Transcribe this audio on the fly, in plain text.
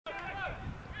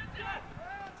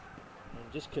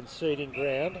Just conceding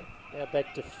ground. Now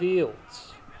back to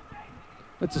Fields.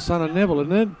 That's the son of Neville,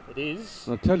 isn't it? It is.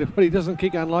 I'll tell you what, he doesn't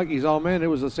kick unlike his old man. It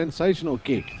was a sensational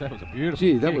kick. That was a beautiful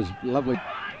Gee, kick. that was lovely.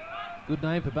 Good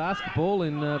name for basketball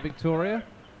in Victoria.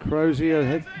 Crozier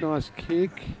had nice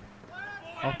kick.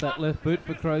 Off that left boot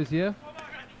for Crozier.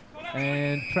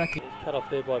 And tracking. Cut off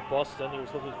there by Boston. He was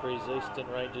looking for his Eastern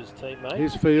Rangers teammate.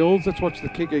 Here's Fields. Let's watch the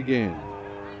kick again.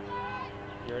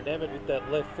 You're enamoured with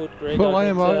that left foot, Greg. Well, I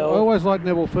am. I always liked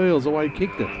Neville Fields, the way he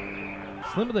kicked it.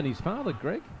 Slimmer than his father,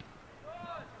 Greg.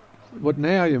 What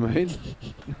now, you mean?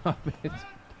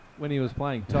 When he was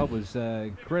playing, Todd was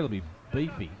incredibly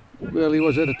beefy. Well, he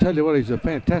was. I tell you what, he's a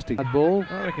fantastic ball.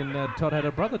 I reckon Todd had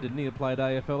a brother, didn't he, who played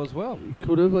AFL as well? He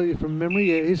could have, from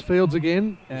memory. Yeah, here's Fields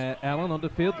again. Allen onto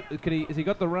Fields. Has he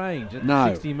got the range at No.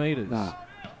 60 metres? No.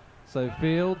 So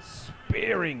Fields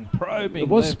spearing, probing. It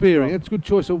was spearing. Drop. It's a good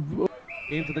choice of...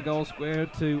 Into the goal square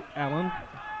to Allen.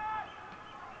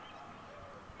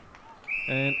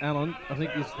 And Allen, I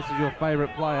think this is your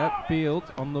favourite player. Fields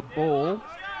on the ball.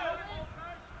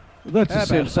 That's a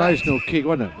sensational kick,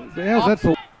 wasn't it? How's that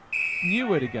for... Knew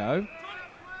where to go.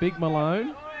 Big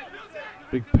Malone.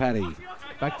 Big Paddy.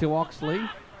 Back to Oxley.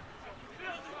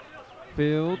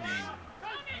 Fields.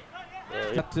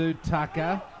 Cut to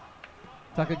Tucker.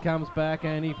 Tucker comes back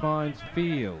and he finds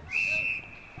Fields.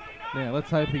 Now let's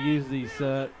hope he uses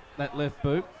that left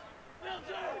boot.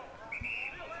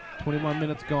 21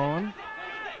 minutes gone.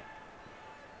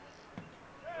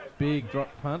 Big drop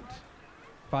punt.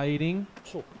 Fading.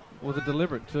 Was it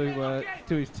deliberate to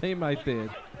his teammate there?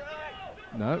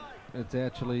 No, it's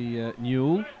actually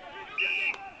Newell.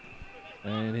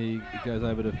 And he goes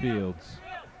over to Fields.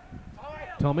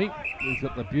 Tommy, he's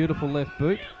got the beautiful left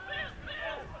boot.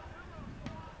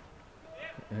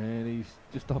 And he's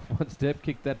just off one step,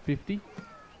 kicked that 50.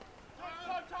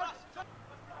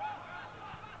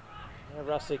 Now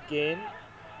Russ again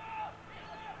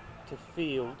to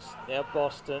Fields. Now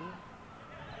Boston.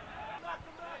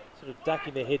 Sort of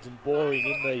ducking their heads and boring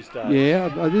in these days.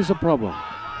 Yeah, it is a problem.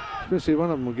 Especially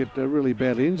one of them will get really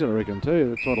badly injured, I reckon, too.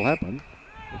 That's what'll happen.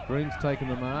 Green's taken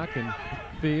the mark, and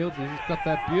Fields, he's got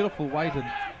that beautiful weight,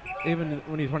 even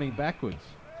when he's running backwards.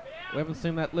 We haven't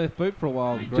seen that left boot for a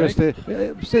while, Greg.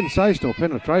 Just sensational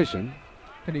penetration.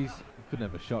 And he couldn't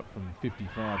have a shot from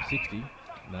 55, 60.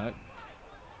 No.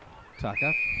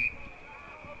 Tucker.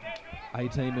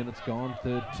 18 minutes gone,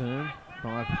 third term.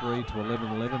 5-3 to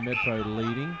 11-11. Metro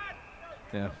leading.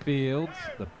 Now Fields,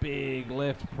 the big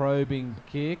left probing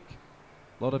kick.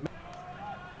 A lot of...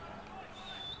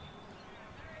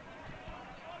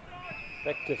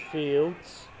 Back to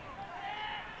Fields.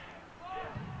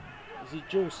 Is he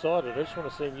dual-sided? I just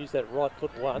want to see him use that right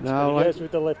foot once. No, but he goes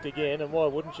with the left again, and why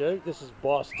wouldn't you? This is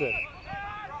Boston.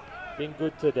 Been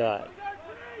good today.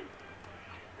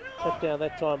 Cut down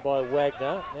that time by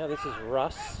Wagner. Now this is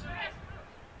Russ.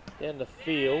 Down the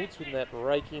Fields with that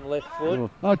raking left foot. Oh,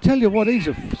 I'll tell you what, he's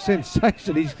a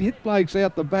sensation. He's hit blokes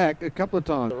out the back a couple of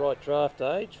times. The right draft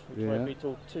age, which won't be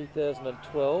till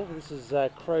 2012. This is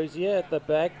Crozier at the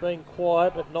back, being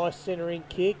quiet, but nice centering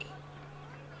kick.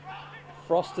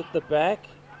 Frost at the back.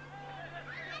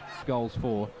 Goals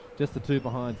for just the two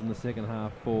behinds in the second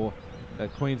half for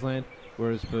Queensland,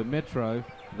 whereas for Metro,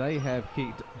 they have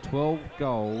kicked 12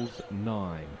 goals,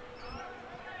 9.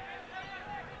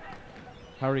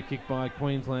 Hurry kick by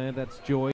Queensland, that's Joy.